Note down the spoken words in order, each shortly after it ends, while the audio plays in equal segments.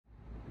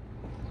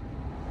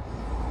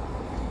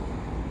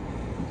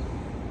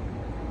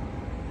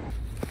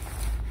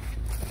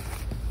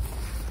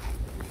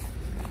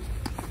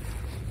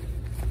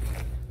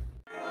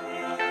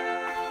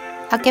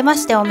明けま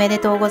しておめで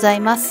とうござい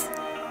ます。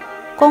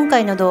今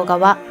回の動画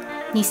は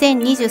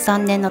2023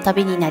年の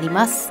旅になり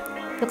ます。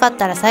よかっ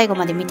たら最後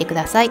まで見てく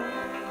ださい。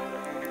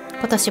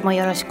今年も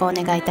よろしくお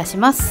願いいたし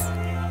ます。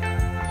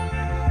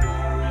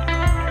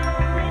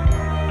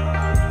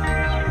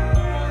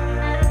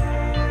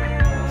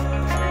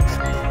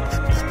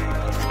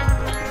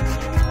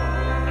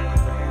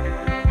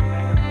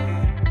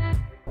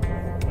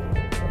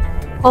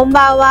こん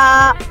ばん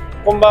は。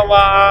こんばん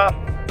は。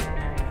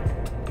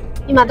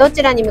今ど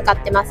ちらに向か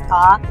ってます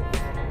か？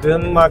群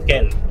馬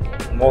県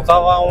野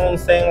沢温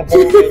泉方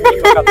面に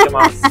向かって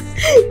ます。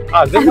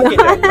あ、群馬県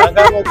じゃない、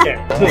長野県。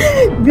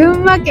群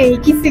馬県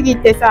行き過ぎ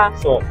てさ。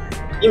そう。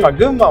今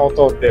群馬を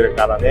通ってる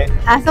からね。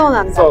あ、そう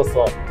なんだ。そう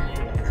そ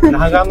う。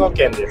長野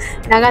県です。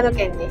長野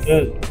県です。う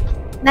ん。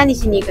何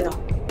しに行くの？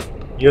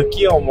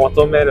雪を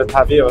求める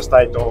旅をし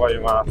たいと思い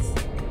ま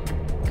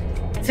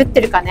す。降っ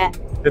てるかね？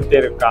降って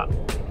るか。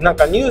なん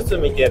かニュース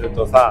見てる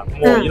とさ、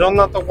もういろん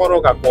なとこ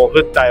ろがこう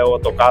降ったよ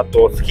とか、あ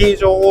とスキー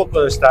場オー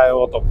プンした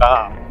よと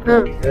か、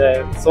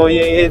そうい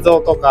う映像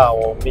とか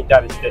を見た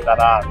りしてた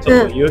ら、ち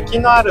ょっと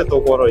雪のある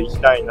ところ行き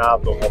たいな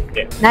と思っ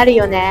て。なる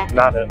よね。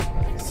なる。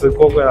す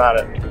ごくな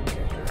る。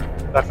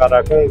だか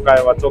ら今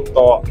回はちょっ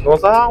と野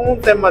沢温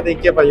泉まで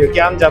行けば雪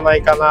あんじゃな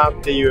いかなっ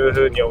ていう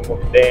ふうに思っ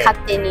て。勝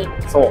手に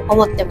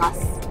思ってま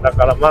す。だ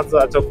からまず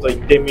はちょっと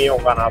行ってみよ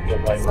うかなと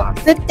思いま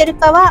す。降ってる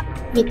かは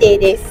未定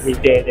です。未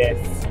定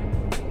です。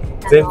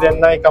全然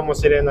ないかも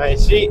しれない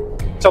し、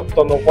ちょっ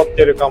と残っ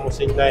てるかも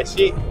しれない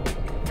し、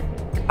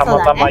た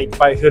またまいっ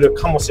ぱい降る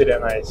かもしれ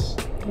ないし、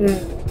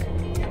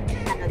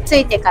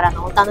着いてから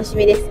のお楽し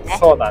みですね。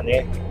そうだ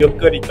ね。ゆっ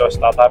くりとし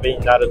た旅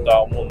になると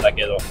は思うんだ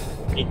けど、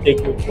行って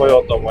こ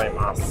ようと思い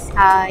ます。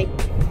はい。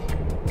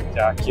じ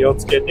ゃあ気を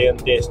つけて運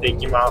転してい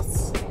きま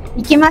す。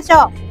行きまし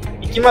ょ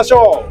う。行きまし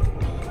ょ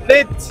う。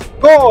レッツ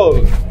ゴ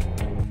ー。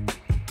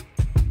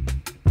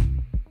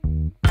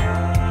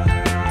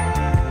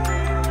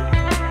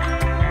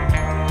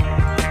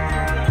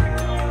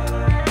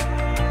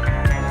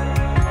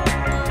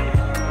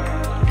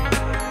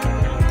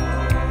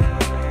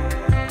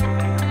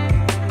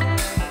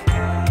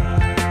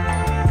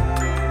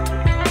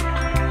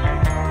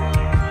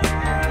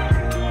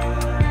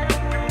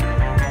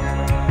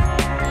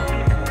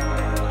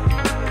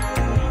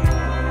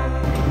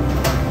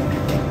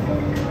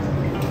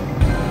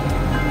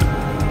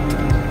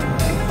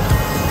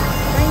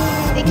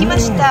できま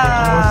した。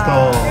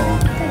あ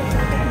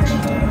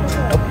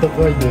った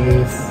かい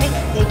です。はい、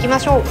じゃあ行きま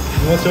しょう。行き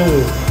ましょう。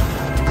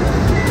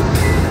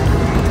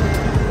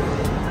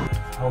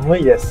寒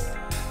いです。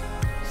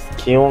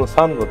気温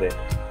3度で。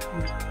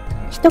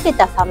一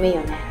桁寒い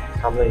よね。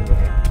寒いね。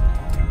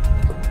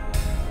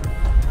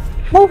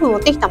毛布持っ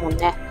てきたもん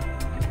ね。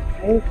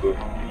毛布？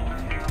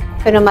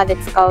車で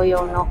使う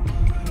用の。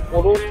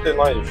下ろして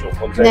ないでしょ、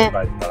前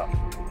回から。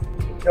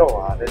今日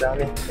はあれだ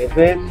ね。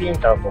FF ヒー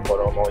ターのとこ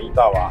ろの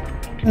板は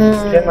つ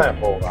けない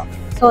方が。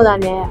そうだ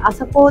ね。あ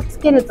そこをつ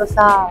けると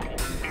さ、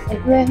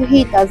FF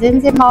ヒーター全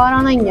然回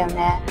らないんだよ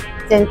ね。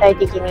全体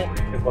的に。っ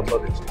てこと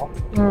でしょ？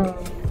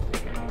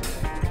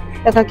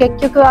だから結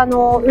局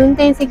運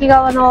転席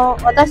側の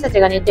私たち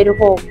が寝てる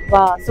方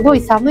はすご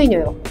い寒いの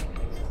よ。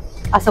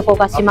あそこ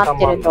が閉まっ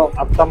てると。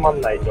温ま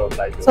んない状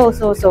態で。そう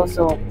そうそう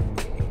そう。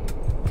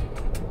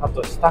あ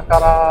と下か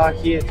ら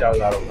冷えちゃう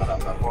だろうから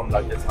さ、こん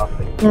だけ寒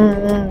い。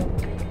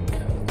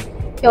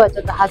今日はち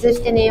ょっと外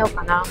して寝よう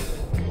かな。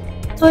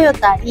トヨ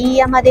タ飯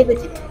山出口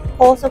で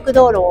高速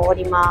道路を降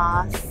り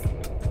ます。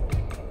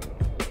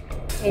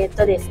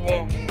です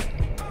ね、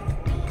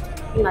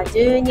今現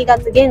在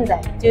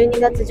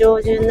12月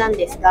上旬なん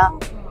ですが、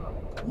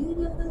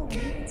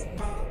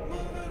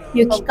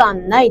雪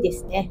感ないで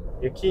すね。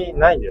雪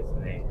ないです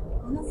ね。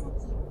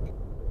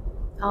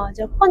あ、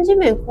若干地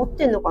面凍っ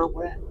てんのかな、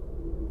これ。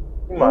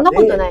今そんな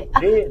ことない。あ、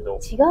0度。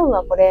違う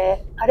わ、こ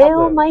れ。あれ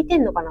を巻いて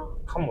んのかな。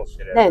かもし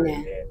れないね。だ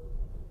よね。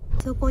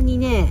そこに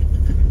ね、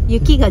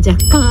雪が若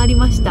干あり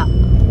ました。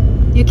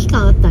雪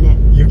感あったね。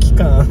雪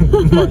感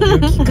まあ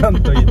雪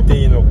感と言って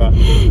いいのか。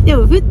で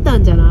も降った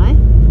んじゃない？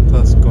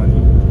確か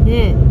に。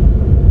ねえ。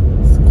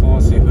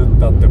少し降っ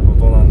たってこ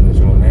となんで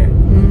しょうね。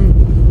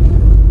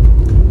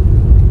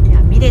い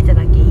や、見れた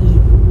だけいい。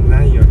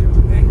ないよりは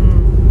ね。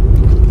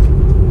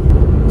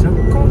若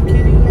干霧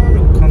があ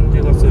る感じ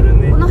がする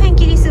ね。この辺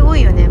霧すご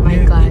いよね、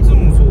毎回。いつ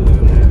もそうだよ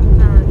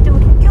ね。でも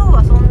今日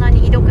はそんな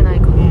にひどくな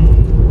いかも。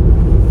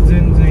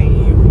全然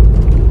いいよ。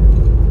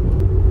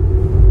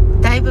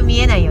だいぶ見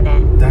えないよ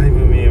ね。だい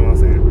ぶ見えま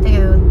せん。だけ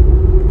ど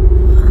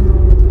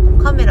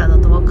カメラだ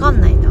とわかん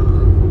ないな。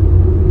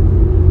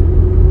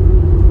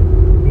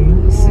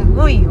す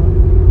ごいよ。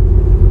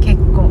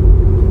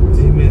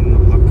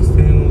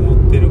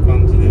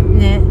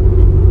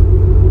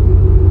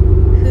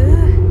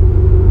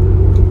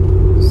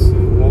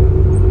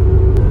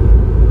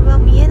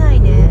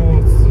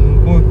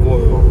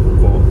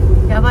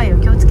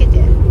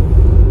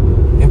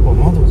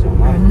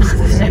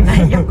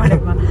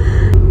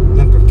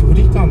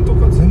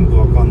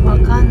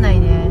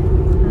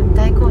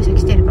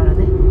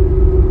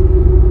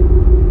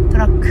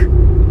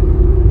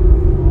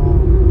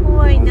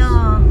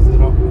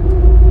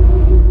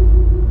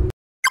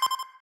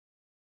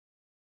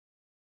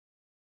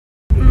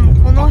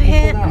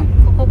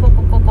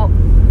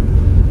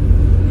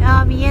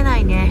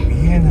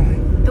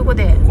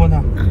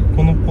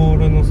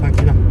の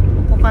先だ。こ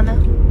こかな。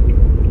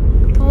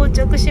到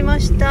着しま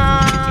し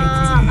た。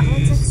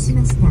到着し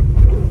ました。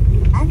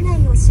案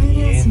内を終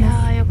了し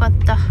ます。よかっ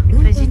た。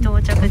無事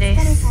到着で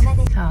す。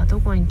さあ、ど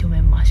こに止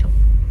めましょう。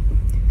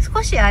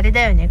少しあれ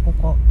だよね、こ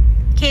こ。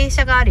傾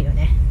斜があるよ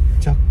ね。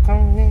若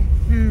干ね。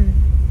うん。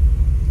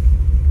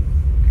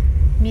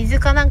水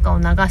かなんかを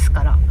流す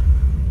から。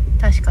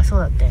確かそう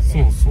だったよね。そ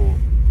うそう。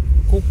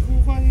こ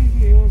こが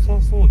良さ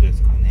そうで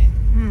すかね。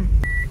うん。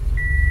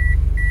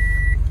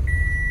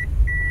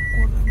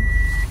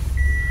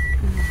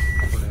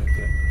これ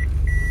で。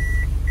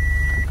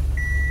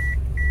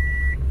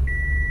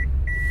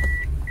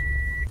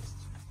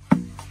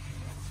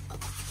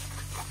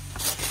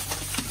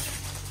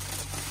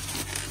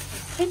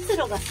結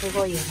露がす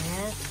ごいよね。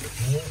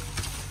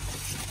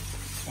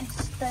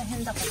大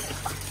変だから。す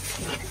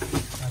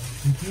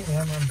げえ嫌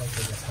なんだけど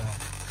さ、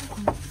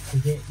す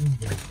げえいいん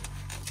だよ。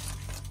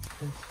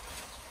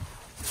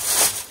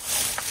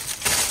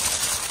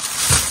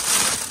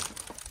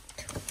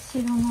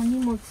後ろの荷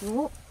物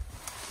を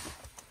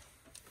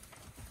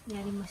や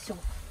りましょう。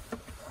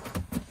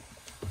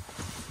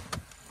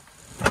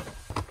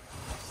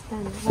下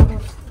に下ろ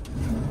して。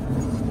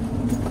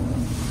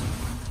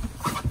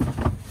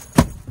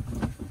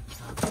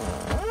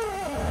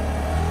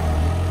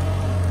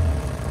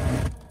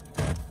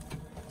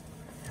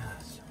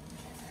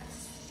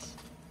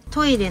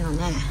トイレの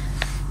ね、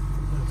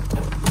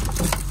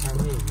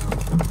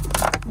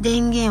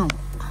電源を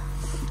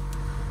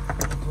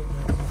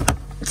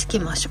つけ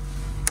ましょ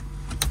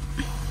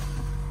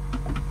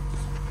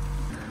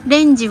う。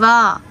レンジ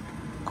は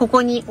こ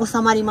こに収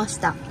まりまし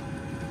た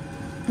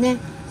ね。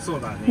そ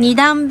うだね。2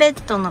段ベ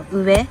ッドの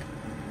上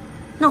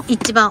の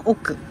一番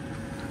奥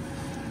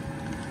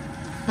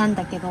なん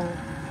だけど、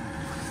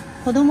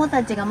子供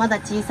たちがま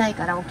だ小さい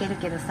から置ける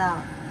けどさ、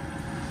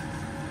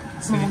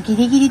もうギ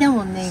リギリだ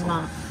もんね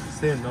今。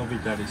背伸び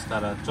たりした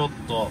らちょっ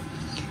と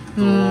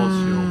どうしよう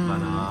か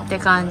なって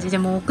感じで、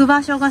もう置く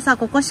場所がさ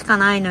ここしか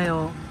ないの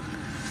よ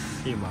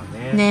今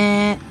ね。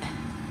ね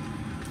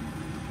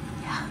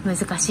え、いや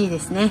難しいで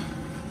すね。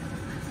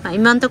まあ、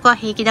今んとこは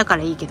平気だか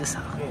らいいけど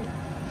さ。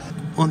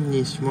オン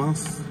にしま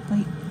す。は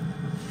い。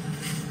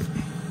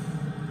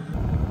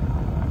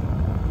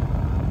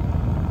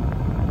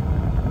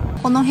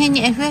この辺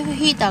に FF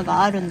ヒーター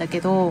があるんだけ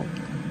ど、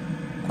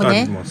これ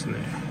ね、ありますね。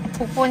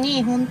ここ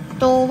に本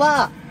当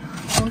は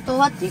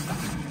っていうか、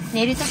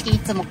寝るときい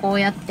つもこう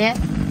やって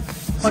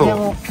これ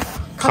を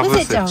かぶ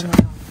せちゃうのよ。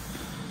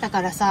だ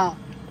からさ、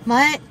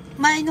前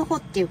の方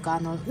っていうか、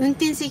運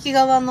転席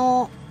側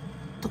の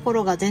とこ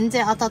ろが全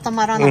然温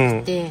まらな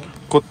くて、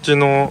こっち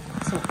の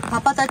そう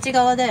パパたち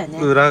側だよね。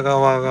裏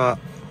側が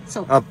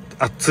そう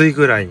暑い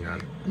ぐらいにな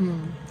る。うん。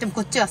でも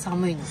こっちは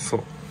寒いの。そ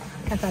う。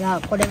だから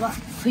これは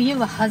冬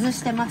は外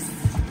してます。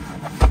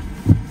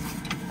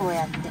こう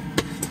やって。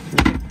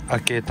開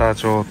けた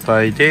状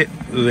態で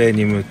上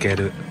に向け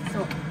るそ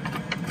う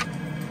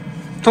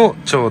と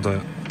ちょうど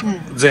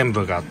全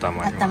部が温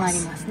まります。温まり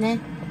ますね。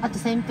あと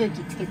扇風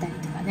機つけたり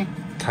とかね。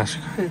確か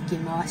空気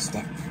回し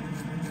て。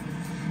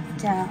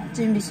じゃあ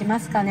準備しま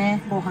すか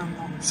ね、ご飯の。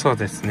そう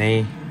です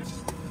ね。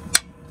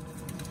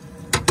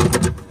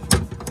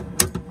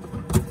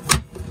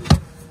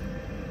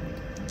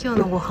今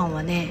日のご飯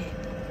はね、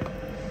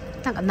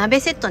なんか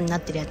鍋セットにな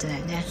ってるやつだ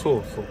よね。そ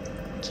うそう。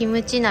キ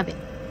ムチ鍋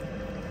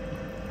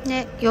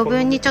で、余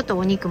分にちょっと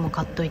お肉も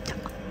買っといた。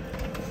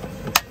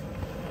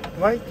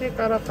沸いて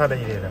からタレ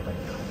入れればいいか。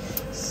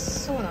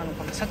そうなの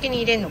かな、先に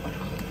入れんのかな、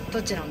ど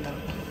っちなんだろ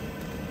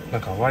う。な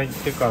んか沸い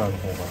てからの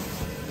方が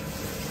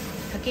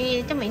先に入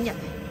れてもいいんじゃな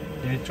い？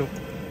入れちゃおう。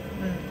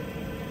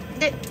うん。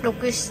で、6、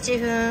7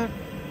分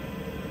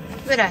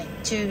ぐらい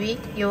中火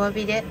弱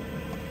火で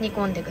煮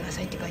込んでくださ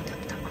いって書いてあっ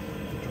た。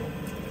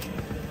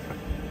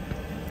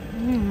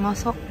うん、うま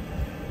そう。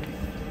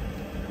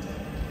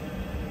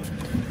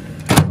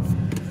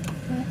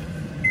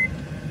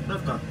なん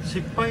か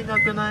失敗な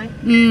くない？う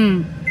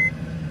ん。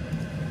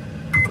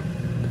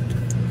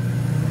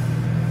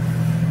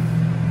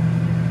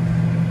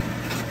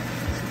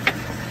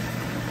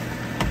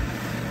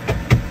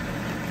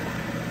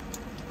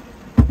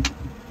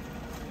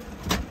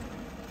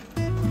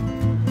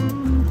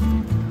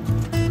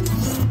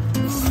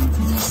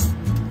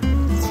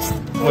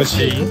美味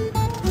しい？うん。味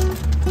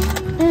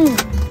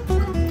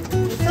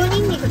噌ニ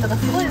ンニクとか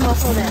すごいうま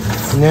そうだよね。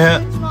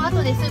ね。もう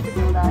後でスープち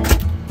ょうだい。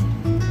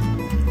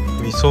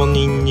味噌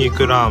ニンニ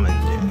クラーメン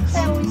で絶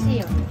対美味しい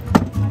よね。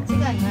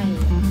間違いないよ。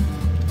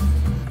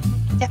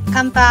じゃあ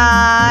乾杯。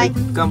はい、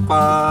乾杯。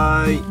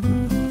は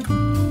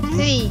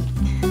い。い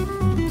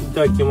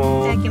ただきいた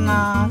ます。だき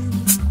ます。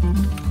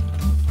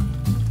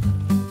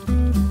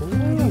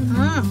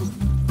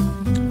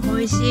美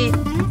味しい。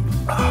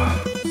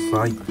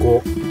最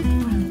高。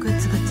グ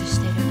ツグツし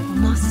てる。う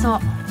まそう。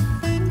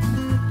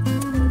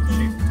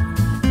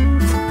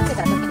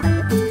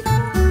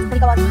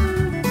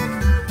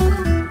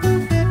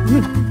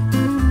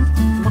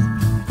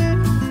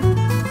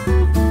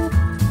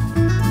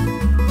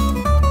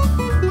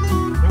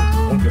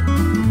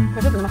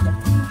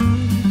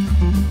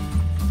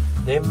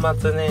年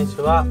末年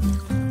始は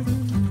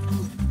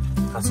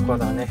あそこ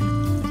だね、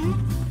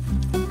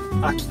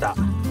秋田、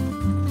そ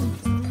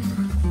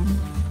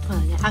う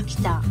だね、秋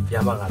田、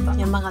山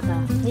形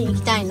に行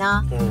きたい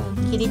な。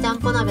きりたん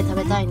ぽ鍋食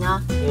べたい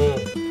な。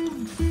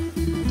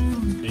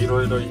い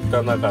ろいろ行っ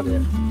た中で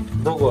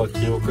どこが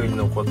記憶に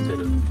残って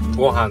る？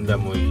ご飯で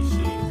もいいし、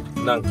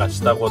なんか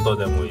したこと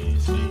でもいい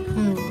し。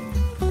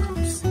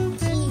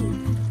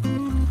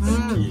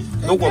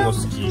どこの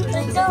スキー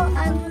が一番？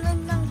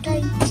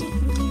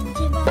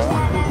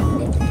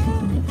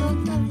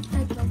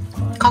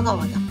香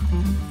川だ。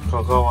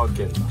香川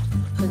県だ。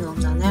うどん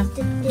だね。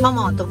マ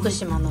マは徳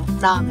島の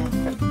ラーメン。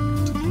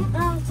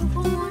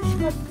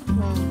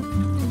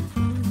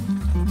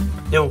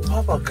でも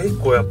パパ結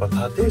構やっぱ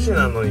蓼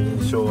科の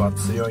印象は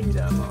強いん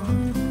だよな。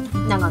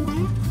長野。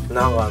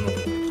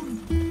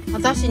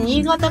私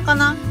新潟か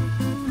な。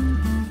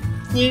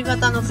新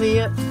潟の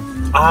冬。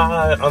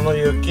あの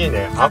雪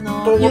ね。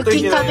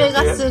雪壁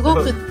がすご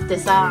くって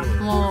さ、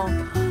も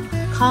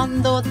う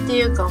感動って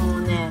いうかも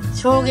うね、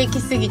衝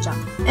撃すぎちゃう。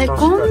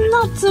こん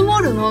な積も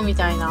るのみ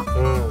たいな。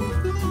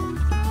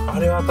あ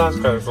れは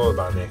確かにそう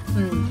だね。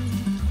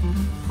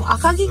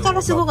赤城か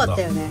らすごかっ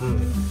たよね。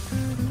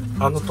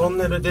トン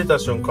ネル出た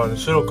瞬間に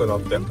白くな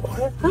って、あれ？うわ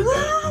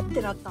ーっ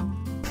てなったの。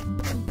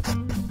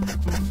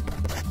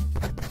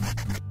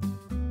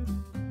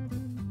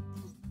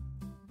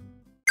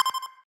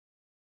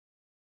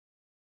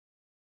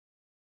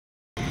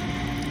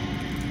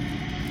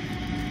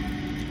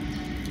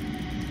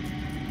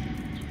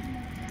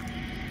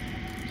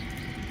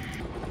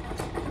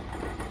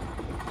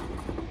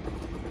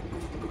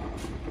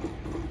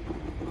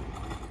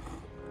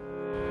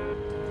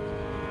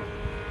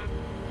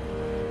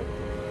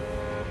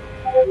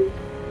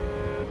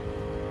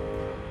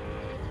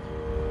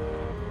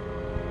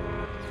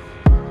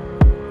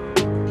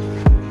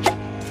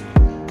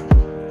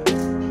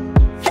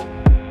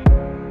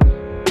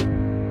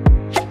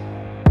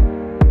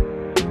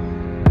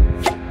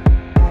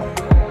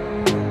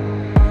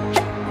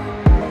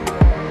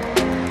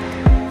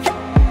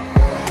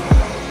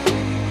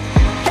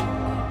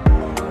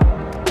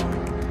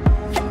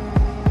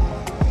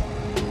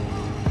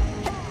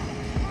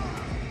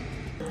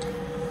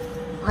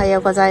おはよ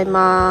うござい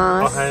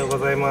ます。おはようご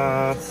ざい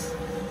ます。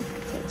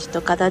ちょっ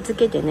と片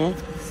付けてね。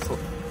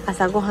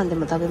朝ごはんで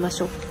も食べま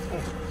しょう。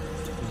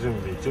準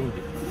備。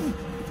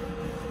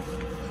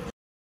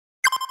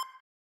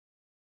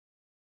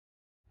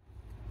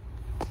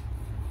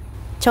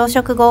朝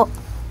食後、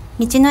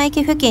道の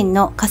駅付近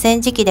の河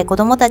川敷で子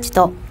供たち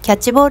とキャッ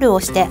チボールを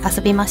して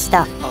遊びまし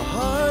た。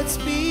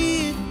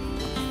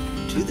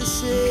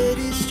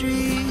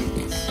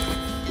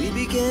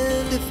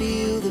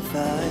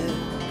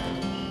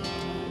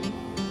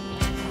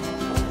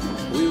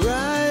We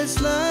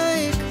rise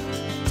like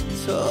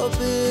tall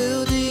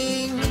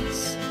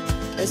buildings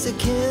as the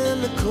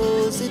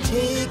chemicals they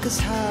take us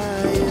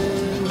higher.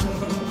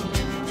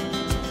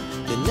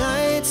 The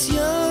night's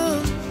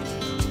young,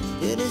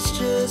 it has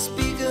just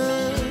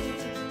begun.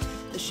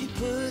 She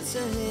puts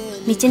her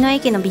hand. 道の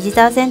駅のビジ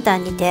ターセンター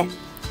にて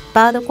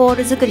バードコー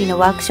ル作りの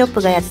ワークショッ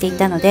プがやってい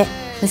たので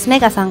娘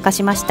が参加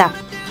しました。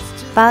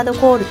バード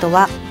コールと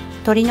は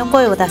鳥の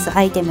声を出す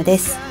アイテムで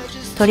す。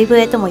鳥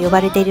笛とも呼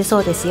ばれているそ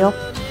うですよ。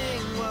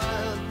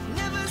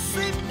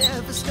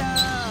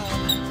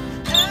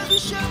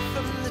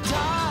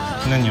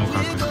何を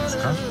描くんです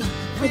か？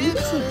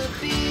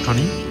鳥？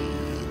い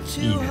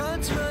いね。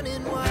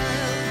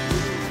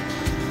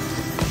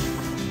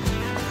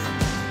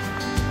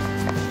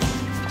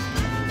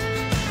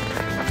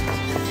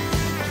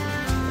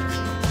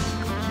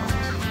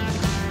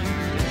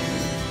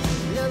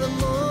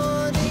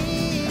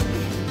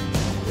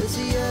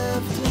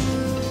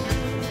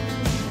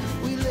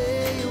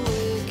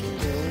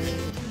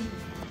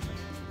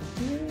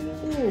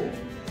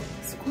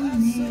すごい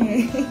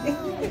ね。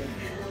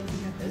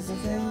ご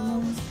ざいま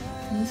す。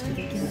楽しくで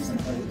きました。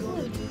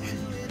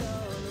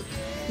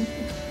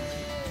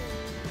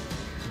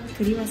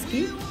鳥は好き？い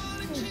いね。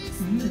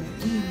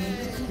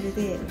それ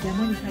で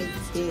山に入って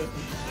キュッ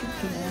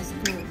キュ回すと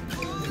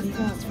鳥が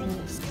こう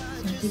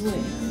鳴き声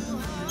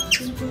チ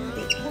ュンチュンって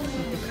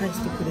返し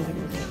てくれるの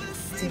で、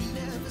ぜひ使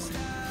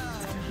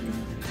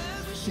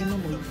って山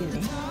も行ってね。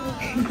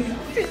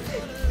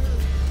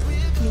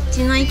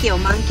道の駅を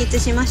満喫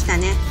しました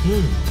ね。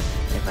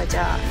じ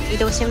ゃあ移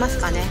動します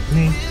かね。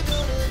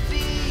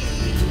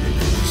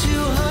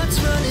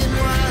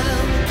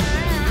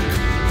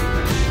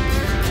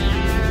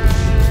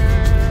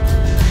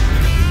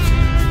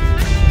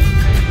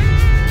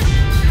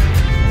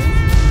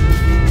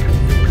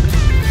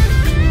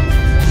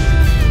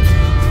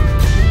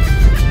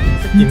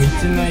道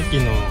の駅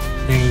の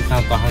店員さ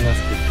んと話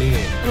してて、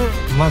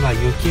まだ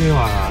雪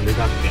はあれ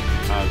だって、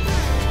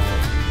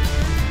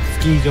ス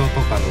キー場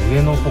とかの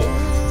上の方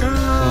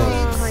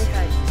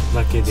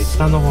だけで、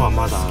下の方は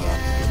まだ上がって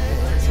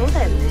る。そう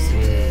だよね。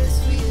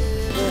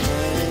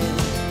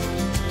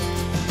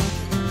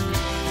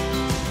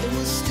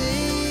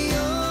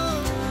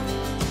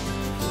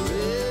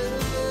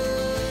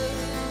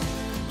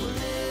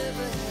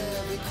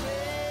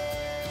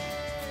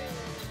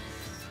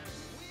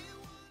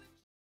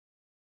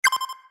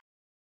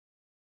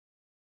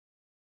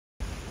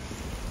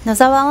野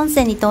沢温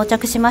泉に到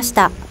着しまし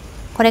た。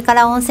これか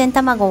ら温泉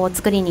卵を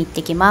作りに行っ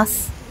てきま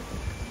す。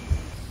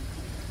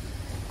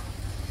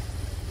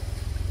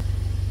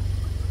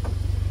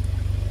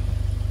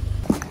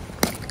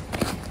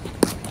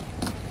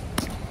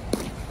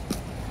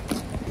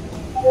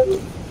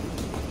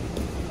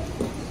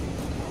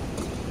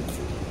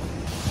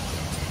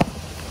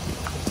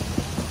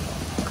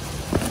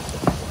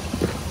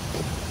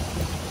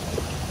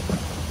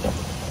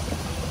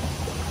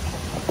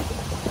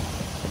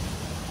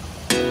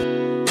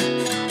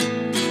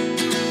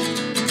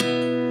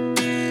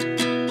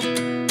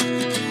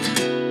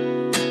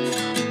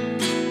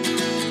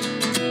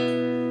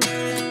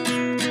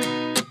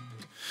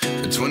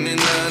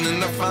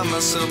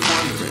Myself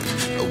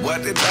wondering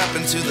what did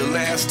happen to the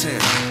last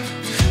 10.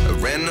 I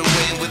ran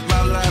away with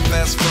my life,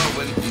 fast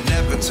forward,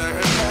 never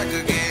turn back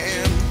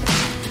again.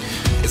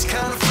 It's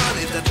kind of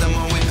funny that the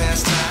more we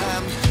pass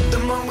time, the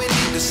more we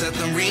need to set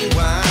them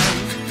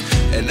rewind.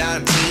 And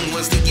 19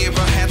 was the year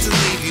I had to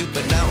leave you,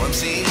 but now I'm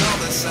seeing all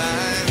the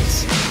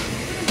signs.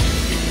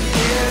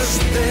 Is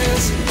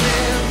this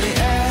really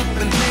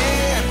happening?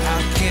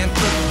 I can't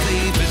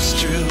believe it's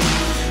true.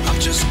 I'm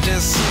just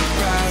as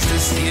surprised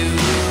as you.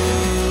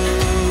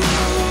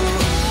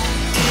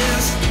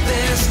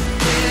 This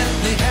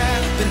really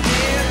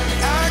happening?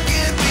 I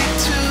can't be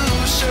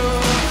too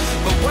sure,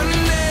 but one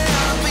day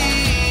I'll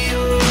be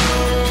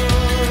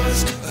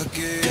yours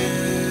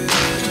again.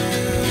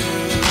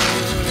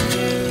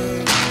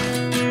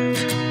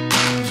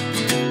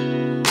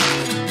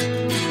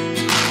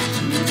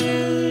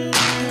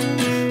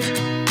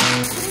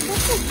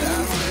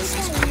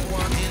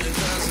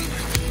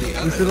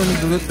後ろに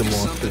ぐるって回って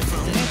る。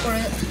これ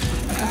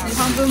私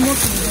半分持つんだ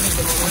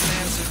けど。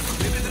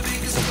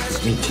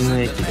道の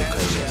駅で買いま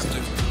した。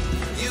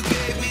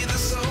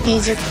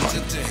20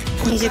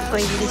個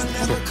入りですね。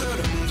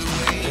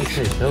大き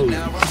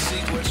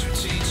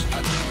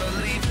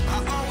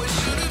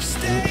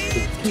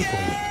いかも。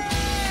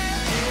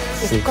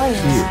でっかいね。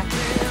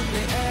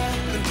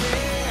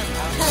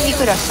い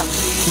くらしたの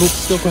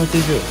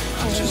？680円。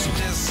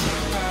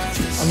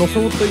そ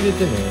ーっと入れ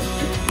てね。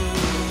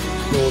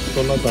そーっ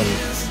と中に。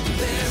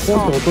ポン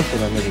と落として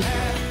ダメですよ。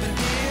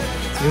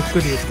ゆっ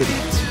くりゆっくり。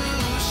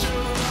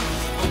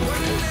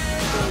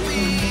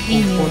ここ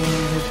に入れ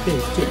て引っ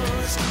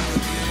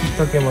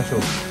掛けましょう。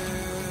こ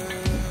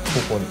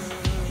こに。よ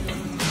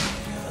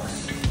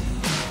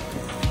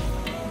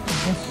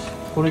し、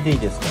これでいい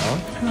ですか？は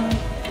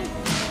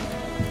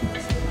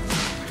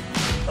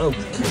い。オッケ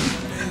ー。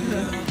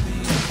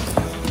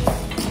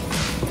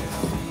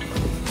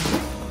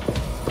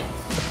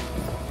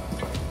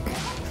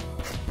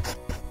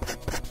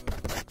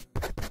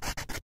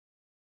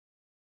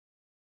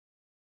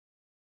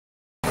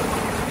こ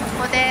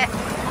こで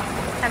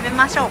食べ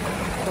ましょう。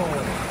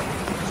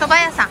蕎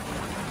麦屋さん。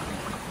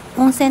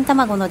温泉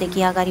卵の出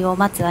来上がりを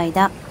待つ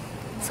間、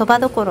蕎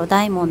麦処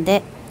大門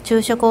で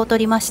昼食をと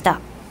りました。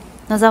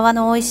野沢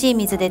の美味しい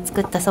水で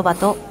作った蕎麦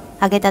と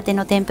揚げたて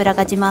の天ぷら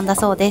が自慢だ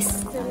そうで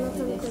す。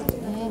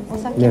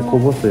ね、こ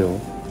ぼすよ。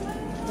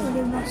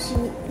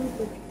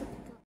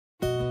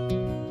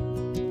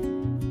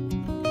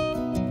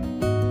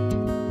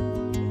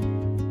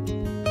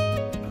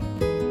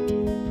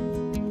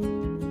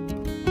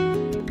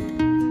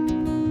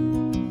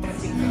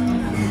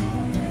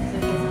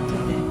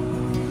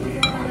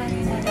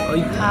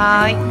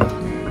はーい。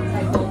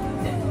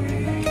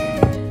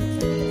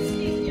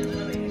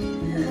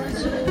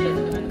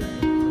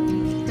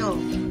どう？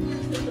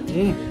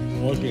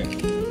美味しい。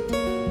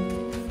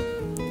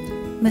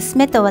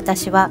娘と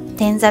私は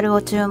天ざる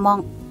を注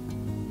文。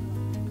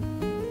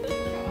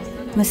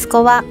息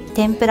子は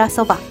天ぷら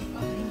そば。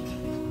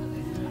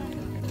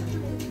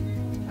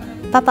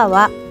パパ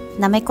は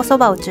なめこそ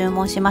ばを注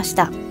文しまし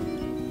た。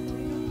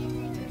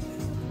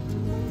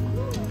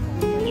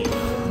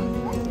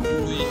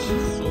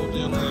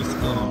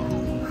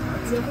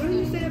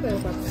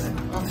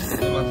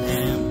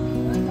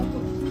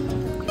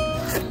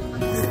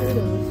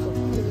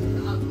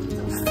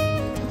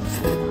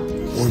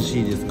美味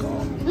しいですか？うん。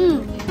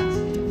ご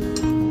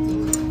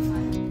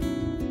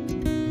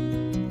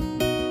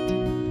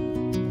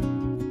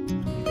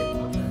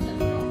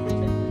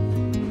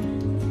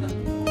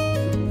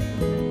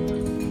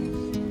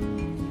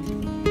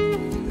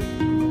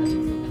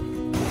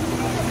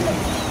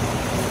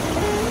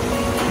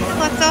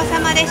ちそうさ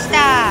までし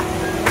た。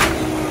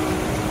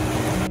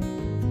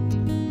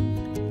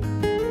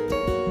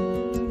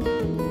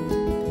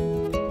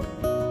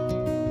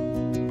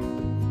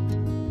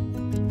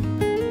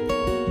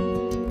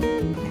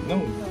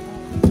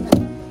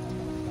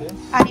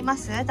ありま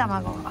す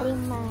卵が。あり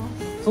ま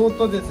す。そーっ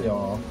とです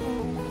よ。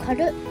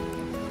軽っ。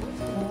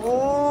お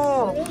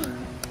お。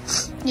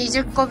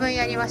20個分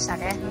やりました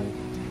ね。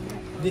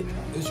で、よ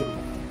いしょ。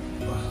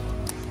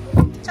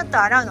ちょっ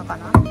と洗うのか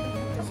な。さ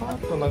ーっ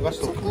と流し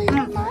とく。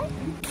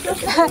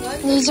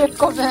20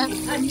個分。さ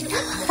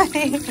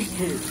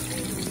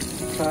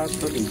ーっ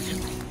とでいい。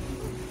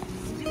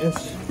よし。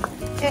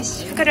よ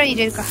し、袋に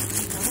入れるか。よ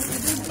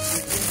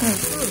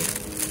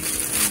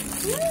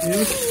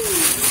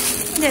し。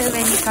で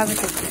上にかぶ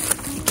せて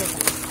いけば。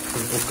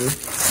奥？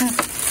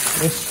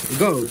よし、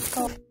ゴ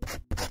ー。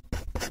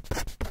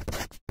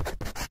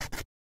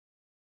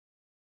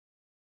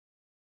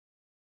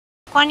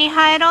ここに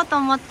入ろうと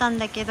思ったん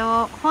だけ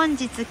ど、本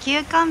日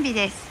休館日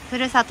です。ふ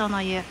るさと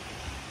の湯。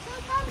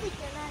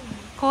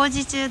工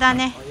事中だ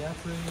ね。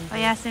お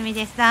休み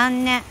です。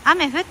残念。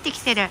雨降ってき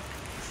てる。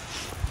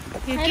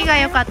雪が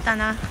良かった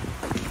な。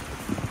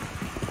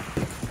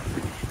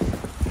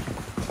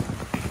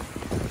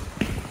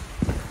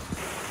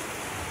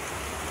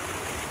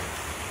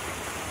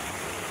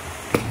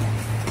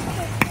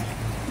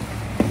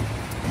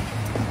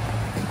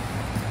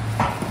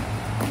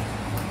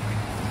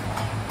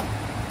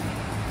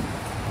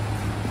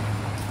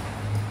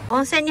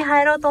温泉に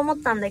入ろうと思っ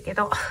たんだけ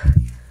ど、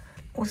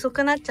遅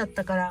くなっちゃっ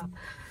たから、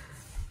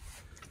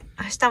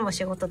明日も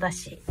仕事だ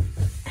し、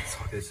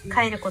そうですね。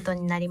帰ること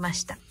になりま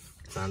した。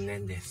残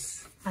念で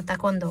す。また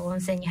今度温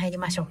泉に入り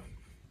ましょう。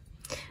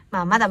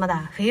まあまだま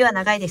だ冬は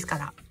長いですか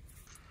ら。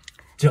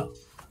じゃあ、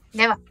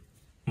では、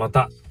ま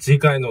た次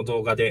回の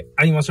動画で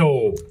会いまし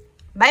ょう。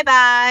バイ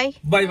バイ。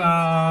バイ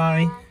バ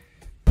ーイ。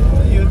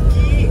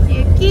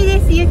雪で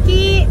す、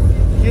雪。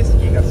景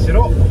色が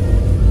白。こ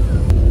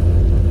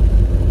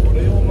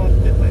れを待っ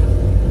てたよ。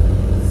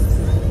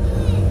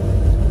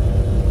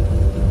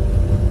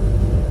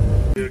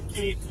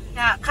雪。じ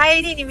ゃあ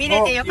帰りに見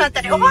れてよかっ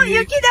たね。お、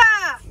雪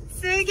だ。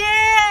すげえ。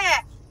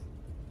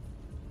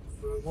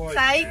すごい、ね。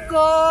最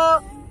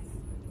高。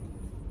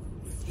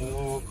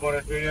もうこ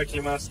れ冬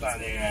来ました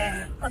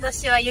ね。今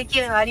年は雪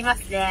はありま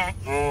すね。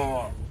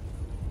も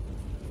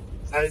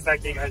う幸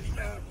先がいい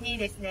な。いい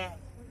ですね。